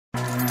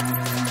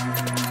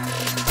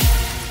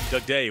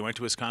Doug Day, you went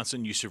to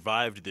Wisconsin. You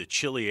survived the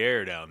chilly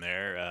air down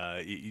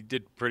there. You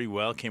did pretty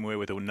well. Came away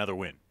with another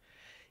win.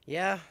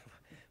 Yeah,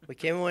 we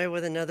came away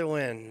with another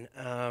win.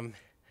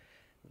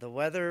 The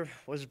weather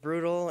was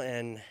brutal,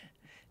 and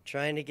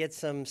trying to get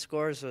some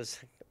scores was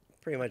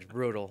pretty much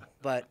brutal.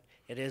 But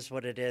it is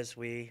what it is.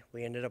 We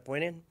ended up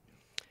winning.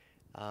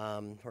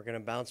 We're going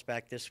to bounce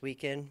back this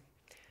weekend.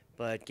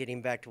 But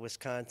getting back to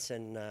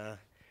Wisconsin,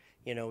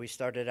 we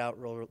started out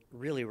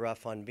really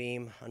rough on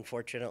beam,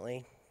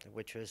 unfortunately,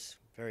 which was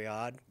very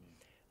odd.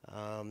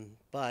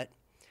 But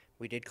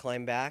we did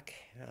climb back.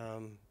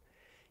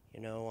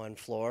 On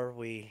floor,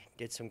 we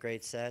did some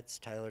great sets.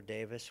 Tyler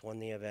Davis won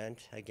the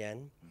event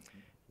again,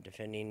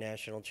 defending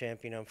national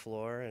champion on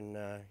floor, and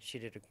she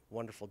did a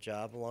wonderful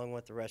job along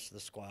with the rest of the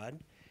squad.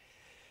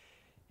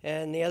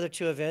 And the other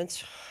two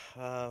events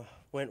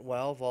went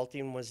well.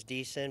 Vaulting was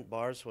decent.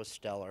 Bars was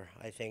stellar.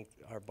 I think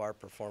our bar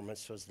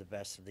performance was the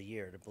best of the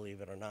year, to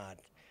believe it or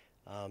not.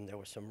 There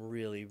were some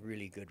really,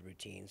 really good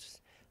routines.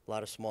 A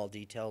lot of small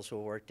details were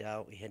worked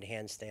out. We had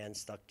handstands,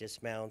 stuck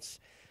dismounts.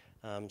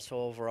 So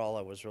overall,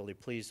 I was really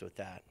pleased with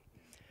that.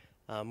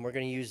 We're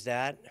going to use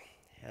that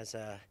as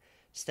a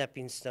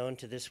stepping stone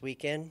to this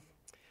weekend,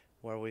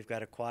 where we've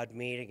got a quad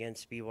meet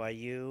against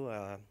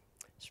BYU,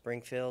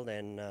 Springfield,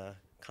 and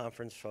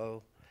conference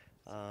foe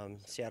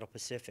Seattle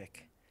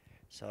Pacific.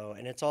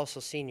 And it's also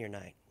senior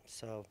night.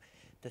 So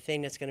the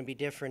thing that's going to be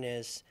different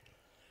is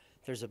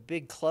there's a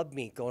big club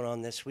meet going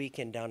on this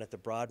weekend down at the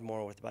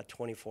Broadmoor with about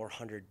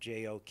 2,400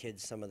 JO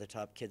kids, some of the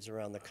top kids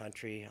around the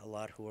country, a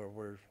lot who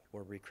we're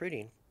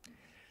recruiting.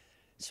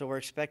 So we're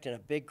expecting a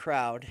big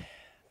crowd,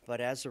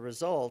 but as a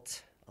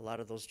result, a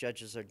lot of those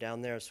judges are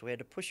down there, so we had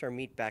to push our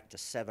meet back to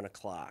 7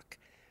 o'clock.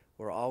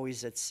 We're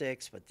always at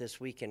 6, but this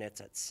weekend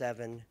it's at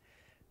 7.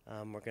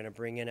 We're going to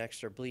bring in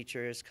extra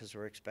bleachers because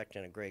we're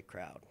expecting a great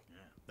crowd. Yeah,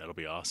 that'll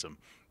be awesome.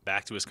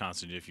 Back to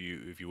Wisconsin, if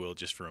you will,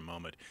 just for a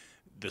moment.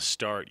 The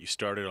start, you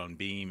started on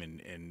beam,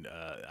 and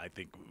I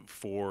think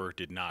 4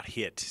 did not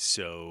hit.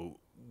 So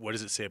what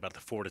does it say about the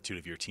fortitude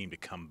of your team to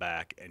come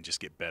back and just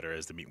get better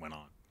as the meet went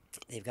on?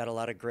 They've got a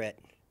lot of grit.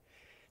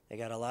 They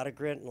got a lot of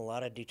grit and a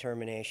lot of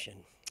determination.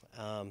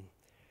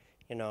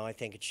 I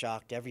think it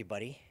shocked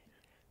everybody,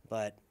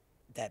 but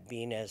that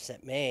being as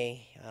it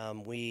may,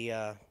 we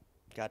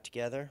got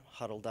together,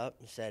 huddled up,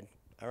 and said,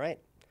 all right,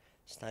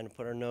 it's time to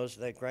put our nose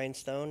to that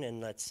grindstone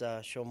and let's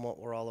show them what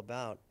we're all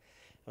about.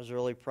 I was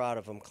really proud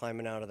of them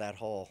climbing out of that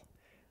hole.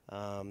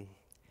 And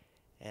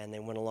they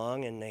went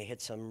along and they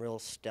hit some real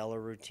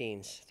stellar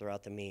routines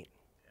throughout the meet.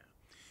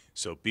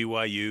 So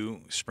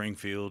BYU,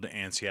 Springfield,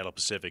 and Seattle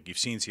Pacific. You've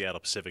seen Seattle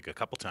Pacific a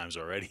couple times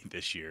already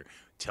this year.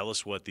 Tell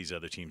us what these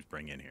other teams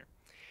bring in here.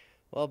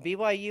 Well,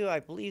 BYU,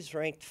 I believe, is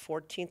ranked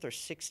 14th or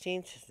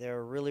 16th. They're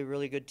a really,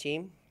 really good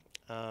team.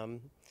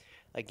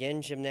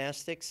 Again,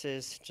 gymnastics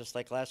is just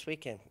like last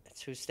weekend.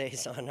 It's who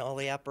stays on all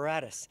the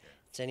apparatus.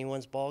 It's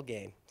anyone's ball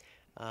game.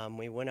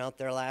 We went out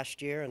there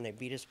last year, and they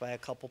beat us by a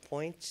couple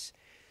points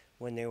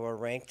when they were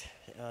ranked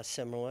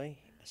similarly.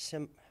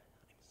 Similarly.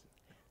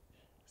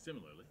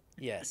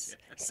 Yes,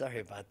 sorry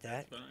about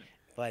that. That's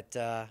fine.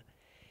 But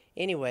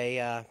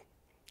anyway,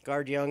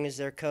 Gard Young is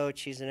their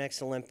coach. He's an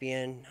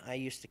ex-Olympian. I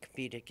used to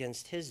compete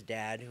against his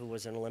dad, who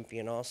was an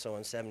Olympian also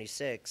in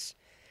 '76.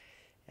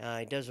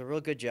 He does a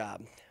real good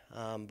job,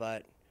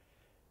 but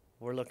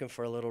we're looking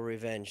for a little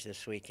revenge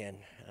this weekend.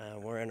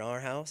 We're in our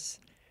house,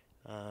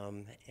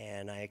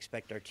 and I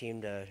expect our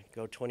team to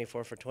go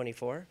 24 for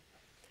 24,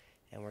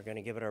 and we're going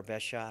to give it our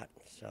best shot.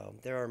 So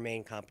they're our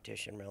main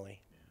competition,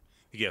 really.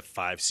 You have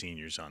 5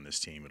 seniors on this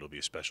team. It'll be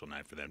a special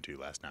night for them, too,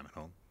 last time at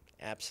home.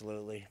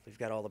 Absolutely. We've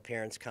got all the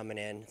parents coming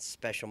in. It's a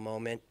special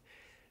moment.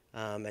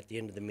 At the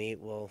end of the meet,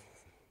 we'll,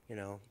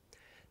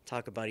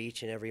 talk about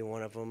each and every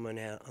one of them. And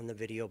on the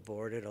video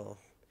board, it'll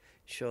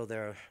show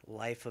their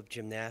life of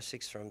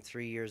gymnastics from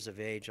 3 years of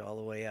age all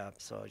the way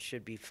up. So it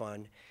should be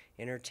fun,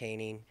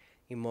 entertaining,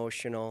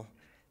 emotional,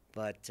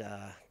 but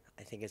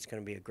I think it's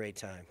going to be a great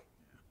time.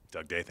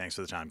 Doug Day, thanks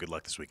for the time. Good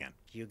luck this weekend.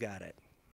 You got it.